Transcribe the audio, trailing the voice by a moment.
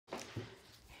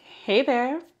Hey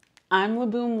there, I'm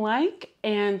Laboom Like,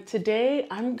 and today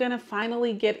I'm gonna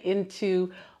finally get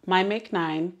into my Make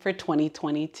 9 for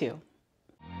 2022.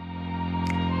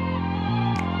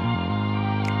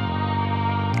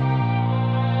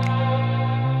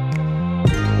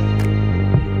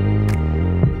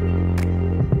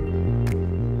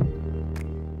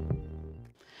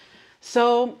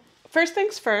 So first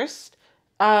things first,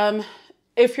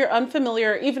 if you're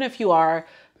unfamiliar, even if you are,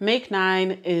 Make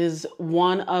 9 is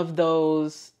one of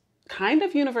those kind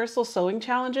of universal sewing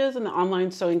challenges in the online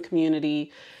sewing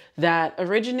community that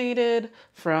originated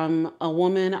from a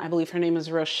woman, I believe her name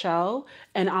is Rochelle,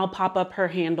 and I'll pop up her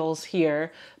handles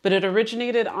here, but it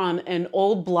originated on an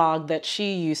old blog that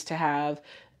she used to have,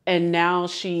 and now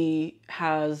she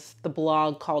has the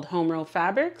blog called Home Row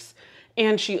Fabrics,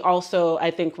 and she also, I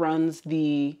think, runs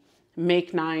the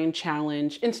Make 9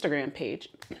 Challenge Instagram page.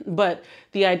 But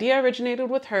the idea originated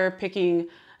with her picking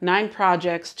 9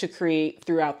 projects to create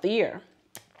throughout the year.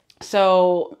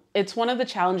 So it's one of the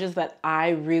challenges that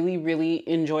I really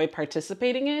enjoy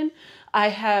participating in. I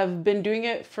have been doing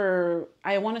it for,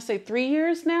 I want to say 3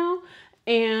 years now,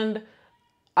 and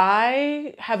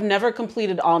I have never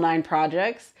completed all 9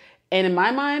 projects. And in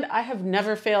my mind, I have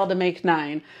never failed to make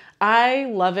 9. I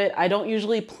love it. I don't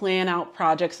usually plan out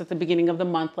projects at the beginning of the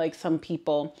month like some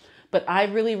people, but I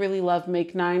really love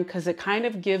Make 9 because it kind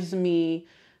of gives me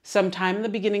some time in the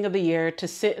beginning of the year to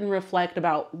sit and reflect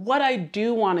about what I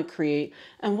do want to create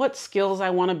and what skills I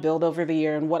want to build over the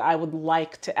year and what I would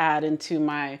like to add into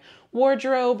my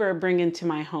wardrobe or bring into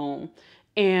my home.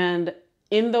 And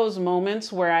in those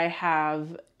moments where I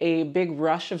have a big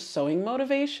rush of sewing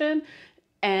motivation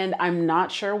and I'm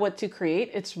not sure what to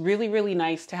create, it's really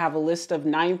nice to have a list of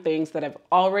 9 things that I've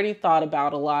already thought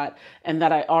about a lot and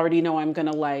that I already know I'm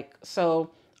gonna like. So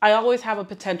I always have a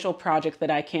potential project that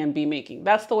I can be making.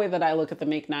 That's the way that I look at the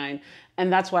Make 9,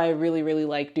 and that's why I really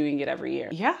like doing it every year.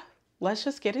 Yeah, let's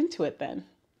just get into it then.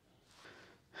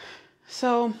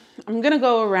 So I'm gonna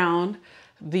go around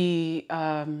the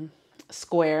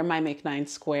square, my Make 9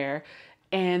 square,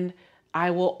 and I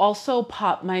will also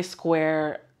pop my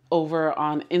square over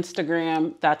on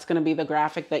Instagram. That's gonna be the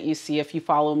graphic that you see if you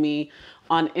follow me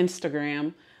on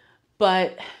Instagram.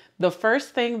 But the first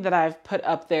thing that I've put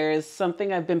up there is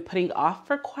something I've been putting off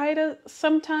for quite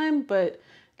some time, but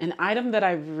an item that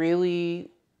I really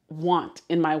want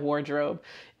in my wardrobe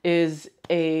is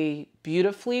a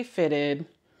beautifully fitted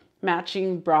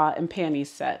matching bra and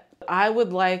panties set. I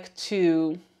would like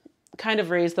to kind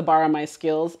of raise the bar on my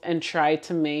skills and try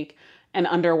to make an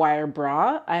underwire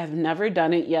bra. I have never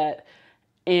done it yet,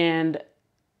 and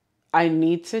I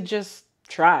need to just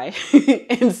try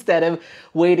instead of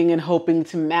waiting and hoping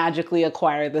to magically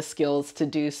acquire the skills to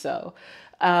do so.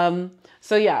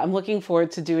 So yeah, I'm looking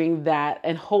forward to doing that,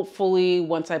 and hopefully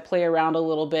once I play around a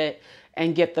little bit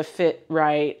and get the fit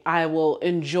right, I will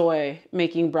enjoy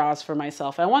making bras for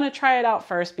myself. I want to try it out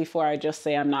first before I just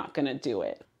say I'm not gonna do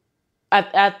it.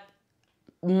 At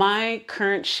my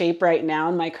current shape right now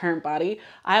in my current body,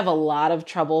 I have a lot of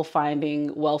trouble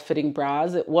finding well-fitting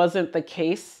bras. It wasn't the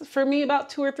case for me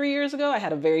about 2 or 3 years ago. I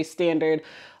had a very standard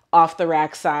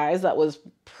off-the-rack size that was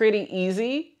pretty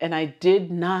easy, and I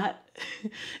did not,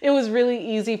 it was really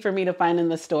easy for me to find in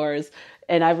the stores,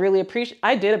 and I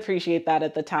did appreciate that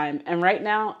at the time. And right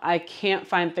now, I can't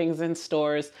find things in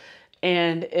stores,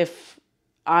 and if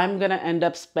I'm gonna end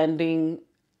up spending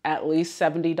at least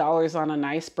 $70 on a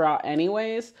nice bra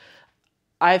anyways,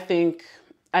 I think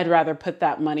I'd rather put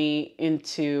that money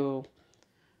into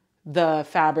the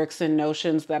fabrics and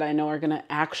notions that I know are gonna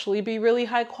actually be really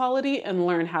high quality and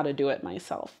learn how to do it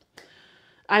myself.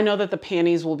 I know that the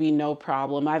panties will be no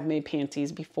problem. I've made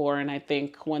panties before, and I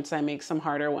think once I make some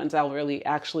harder ones, I'll really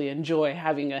actually enjoy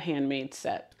having a handmade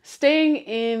set. Staying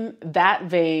in that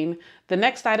vein, the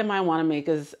next item I want to make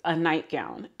is a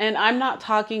nightgown. And I'm not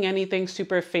talking anything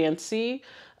super fancy.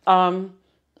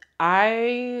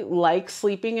 I like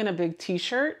sleeping in a big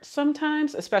t-shirt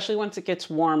sometimes, especially once it gets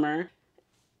warmer.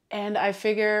 And I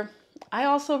figure I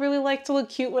also really like to look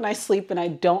cute when I sleep and I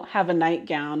don't have a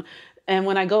nightgown. And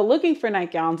when I go looking for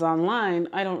nightgowns online,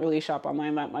 I don't really shop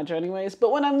online that much anyways,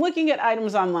 but when I'm looking at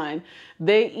items online,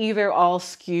 they either all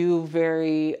skew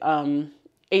very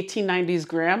 1890s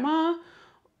grandma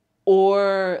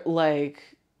or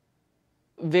like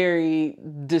very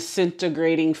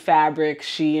disintegrating fabric,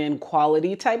 Shein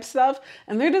quality type stuff.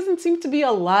 And there doesn't seem to be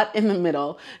a lot in the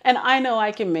middle. And I know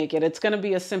I can make it. It's gonna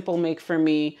be a simple make for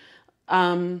me.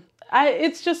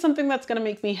 It's just something that's gonna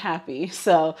make me happy.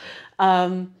 So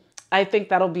I think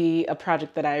that'll be a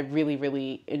project that I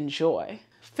really enjoy.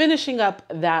 Finishing up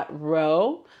that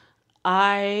row,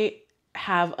 I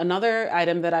have another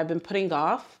item that I've been putting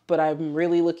off, but I'm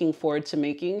really looking forward to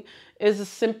making, is a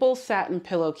simple satin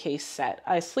pillowcase set.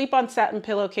 I sleep on satin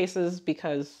pillowcases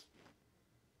because,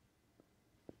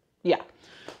 yeah.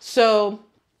 So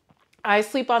I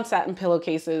sleep on satin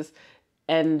pillowcases,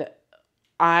 and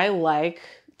I like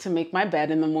to make my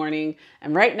bed in the morning.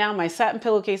 And right now my satin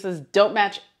pillowcases don't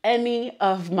match any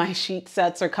of my sheet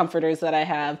sets or comforters that I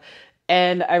have.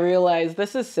 And I realized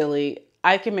this is silly.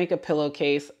 I can make a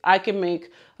pillowcase. I can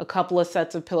make a couple of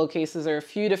sets of pillowcases or a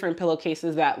few different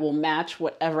pillowcases that will match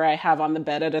whatever I have on the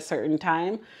bed at a certain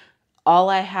time.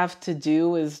 All I have to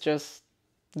do is just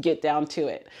get down to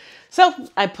it. So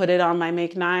I put it on my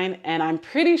Make 9, and I'm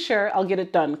pretty sure I'll get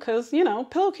it done because, you know,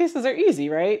 pillowcases are easy,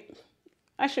 right?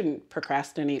 I shouldn't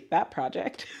procrastinate that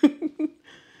project.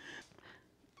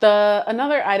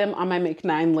 Another item on my Make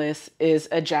 9 list is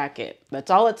a jacket. That's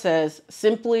all it says,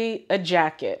 simply a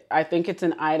jacket. I think it's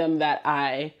an item that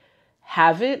I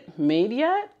haven't made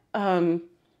yet.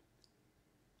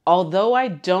 Although I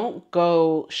don't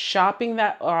go shopping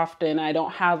that often, I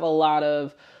don't have a lot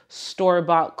of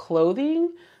store-bought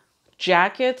clothing.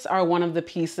 Jackets are one of the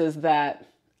pieces that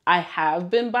I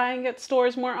have been buying at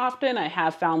stores more often. I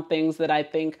have found things that I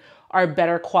think are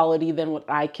better quality than what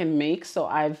I can make. So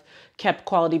I've kept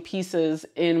quality pieces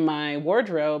in my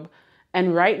wardrobe.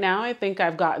 And right now I think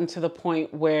I've gotten to the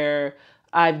point where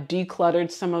I've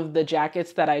decluttered some of the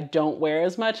jackets that I don't wear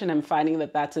as much. And I'm finding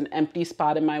that that's an empty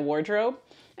spot in my wardrobe.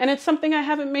 And it's something I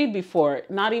haven't made before.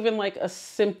 Not even like a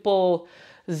simple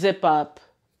zip up,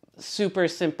 super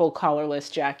simple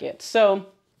collarless jacket. So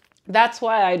that's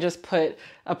why I just put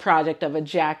a project of a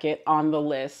jacket on the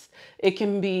list. It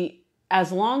can be,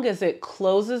 as long as it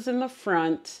closes in the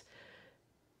front,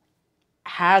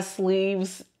 has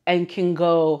sleeves, and can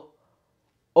go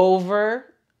over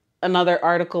another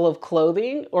article of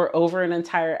clothing or over an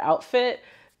entire outfit,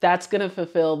 that's gonna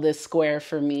fulfill this square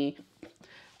for me.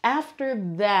 After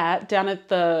that, down at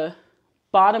the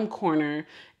bottom corner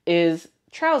is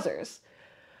trousers.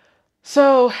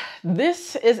 So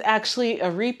this is actually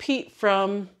a repeat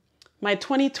from my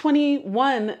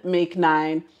 2021 Make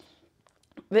 9.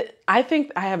 I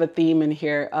think I have a theme in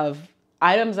here of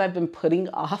items I've been putting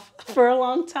off for a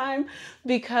long time,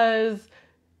 because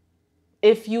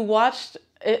if you watched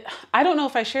it, I don't know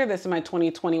if I shared this in my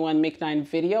 2021 Make 9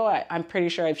 video. I'm pretty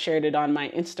sure I've shared it on my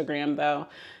Instagram though.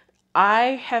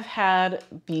 I have had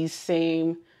these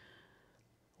same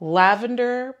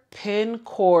lavender pin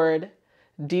cord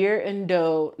Deer and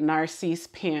Doe Narcisse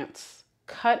pants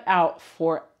cut out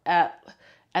for, at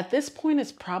this point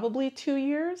it's probably 2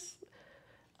 years.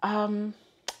 I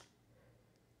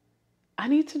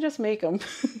need to just make them.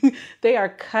 They are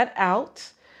cut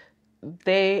out.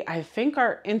 They, I think,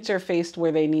 are interfaced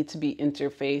where they need to be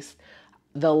interfaced.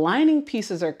 The lining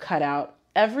pieces are cut out.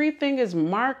 Everything is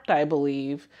marked, I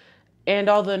believe, and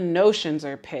all the notions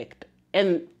are picked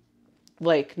and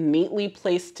like neatly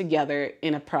placed together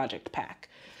in a project pack.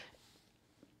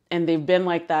 And they've been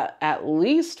like that at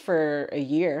least for a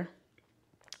year.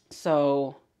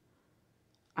 So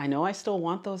I know I still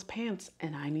want those pants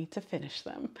and I need to finish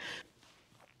them.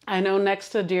 I know next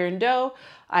to Deer and Doe,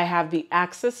 I have the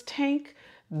Axis tank.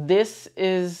 This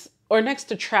is, or next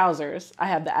to trousers, I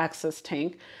have the Axis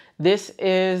tank. This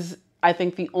is, I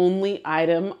think, the only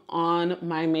item on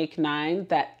my Make 9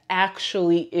 that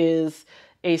actually is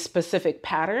a specific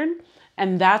pattern.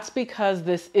 And that's because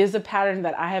this is a pattern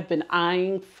that I have been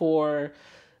eyeing for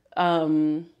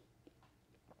 2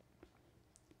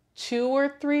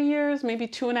 or 3 years, maybe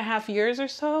 2.5 years or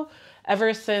so,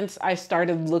 ever since I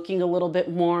started looking a little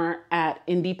bit more at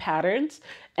indie patterns.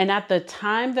 And at the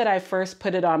time that I first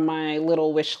put it on my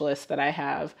little wish list that I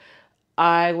have,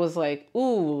 I was like,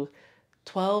 ooh,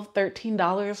 $12,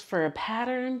 $13 for a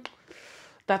pattern?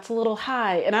 That's a little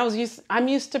high. And I'm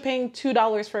used to paying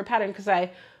 $2 for a pattern because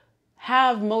I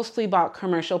have mostly bought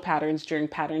commercial patterns during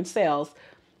pattern sales.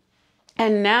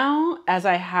 And now, as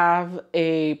I have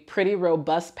a pretty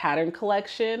robust pattern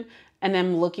collection and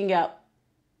I'm looking at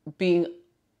being,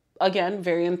 again,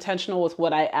 very intentional with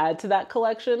what I add to that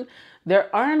collection,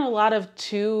 there aren't a lot of $2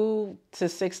 to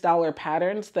 $6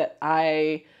 patterns that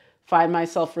I find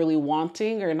myself really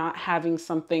wanting, or not having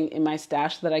something in my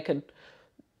stash that I could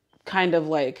kind of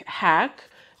like hack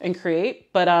and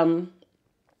create. But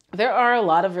there are a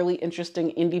lot of really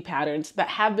interesting indie patterns that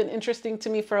have been interesting to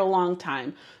me for a long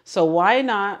time. So why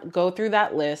not go through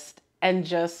that list and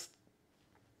just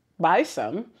buy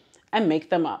some and make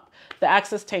them up? The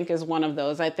Axis tank is one of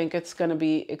those. I think it's going to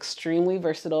be extremely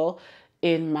versatile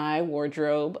in my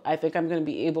wardrobe. I think I'm going to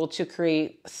be able to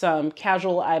create some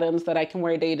casual items that I can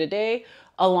wear day to day,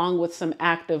 along with some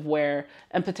active wear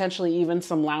and potentially even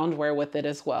some loungewear with it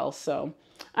as well. So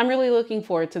I'm really looking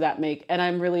forward to that make, and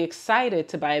I'm really excited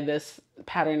to buy this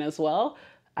pattern as well.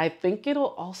 I think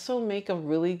it'll also make a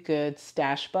really good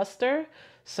stash buster.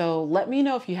 So let me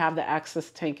know if you have the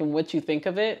Access tank and what you think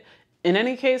of it. In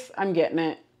any case, I'm getting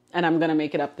it and I'm gonna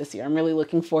make it up this year. I'm really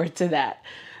looking forward to that.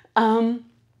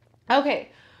 Okay,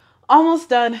 almost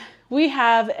done. We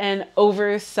have an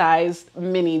oversized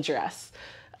mini dress.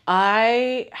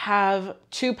 I have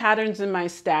two patterns in my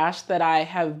stash that I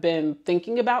have been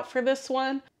thinking about for this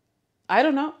one. I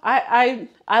don't know. I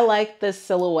like this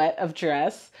silhouette of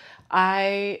dress.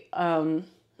 I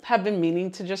have been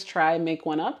meaning to just try and make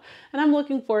one up, and I'm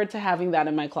looking forward to having that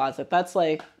in my closet. That's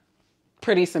like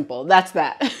pretty simple. That's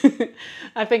that.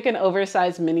 I think an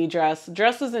oversized mini dress,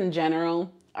 dresses in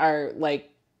general are like,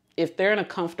 if they're in a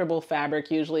comfortable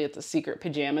fabric, usually it's a secret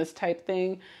pajamas type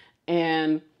thing.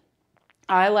 And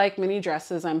I like mini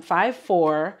dresses. I'm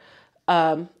 5'4".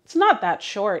 It's not that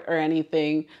short or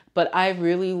anything, but I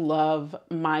really love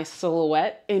my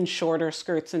silhouette in shorter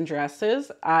skirts and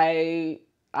dresses. I'm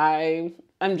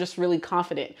just really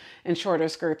confident in shorter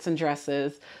skirts and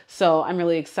dresses. So I'm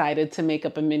really excited to make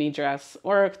up a mini dress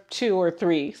or 2 or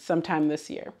 3 sometime this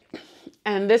year.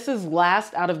 And this is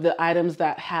last out of the items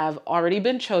that have already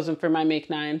been chosen for my Make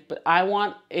 9, but I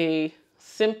want a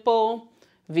simple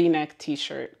V-neck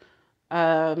t-shirt.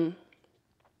 I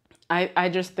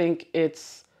just think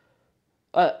it's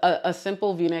a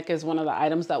simple V-neck is one of the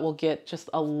items that will get just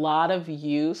a lot of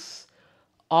use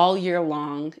all year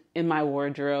long in my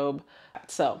wardrobe.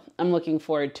 So I'm looking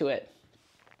forward to it.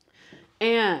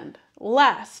 And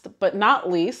last but not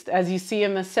least, as you see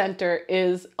in the center,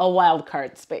 is a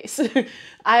wildcard space.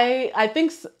 I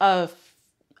think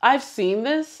I've seen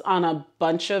this on a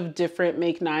bunch of different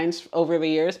Make 9s over the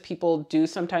years. People do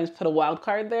sometimes put a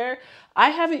wildcard there. I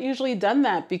haven't usually done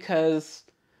that because,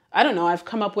 I don't know, I've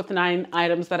come up with 9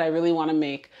 items that I really want to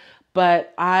make.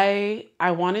 But I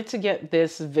wanted to get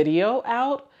this video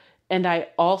out, and I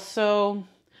also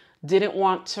didn't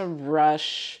want to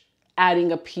rush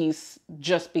adding a piece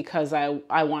just because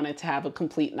I wanted to have a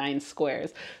complete 9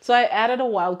 squares. So I added a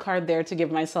wild card there to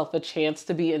give myself a chance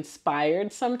to be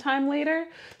inspired sometime later.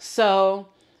 So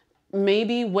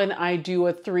maybe when I do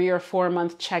a 3 or 4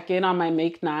 month check-in on my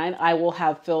Make 9, I will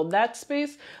have filled that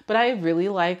space, but I really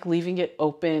like leaving it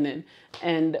open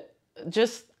and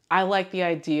just, I like the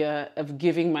idea of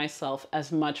giving myself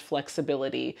as much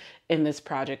flexibility in this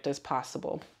project as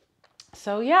possible.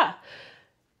 So yeah,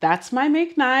 that's my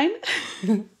Make 9.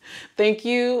 Thank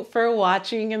you for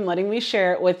watching and letting me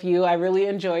share it with you. I really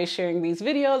enjoy sharing these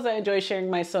videos. I enjoy sharing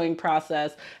my sewing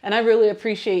process, and I really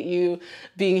appreciate you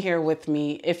being here with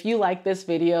me. If you like this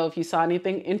video, if you saw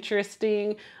anything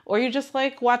interesting, or you just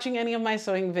like watching any of my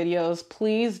sewing videos,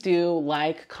 please do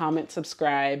like, comment,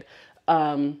 subscribe.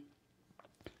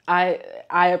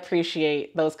 I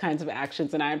appreciate those kinds of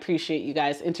actions, and I appreciate you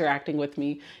guys interacting with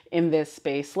me in this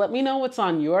space. Let me know what's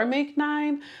on your Make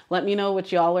 9. Let me know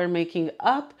what y'all are making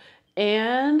up,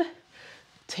 and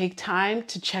take time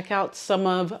to check out some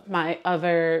of my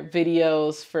other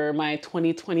videos for my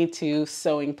 2022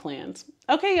 sewing plans.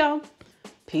 Okay, y'all.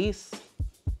 Peace.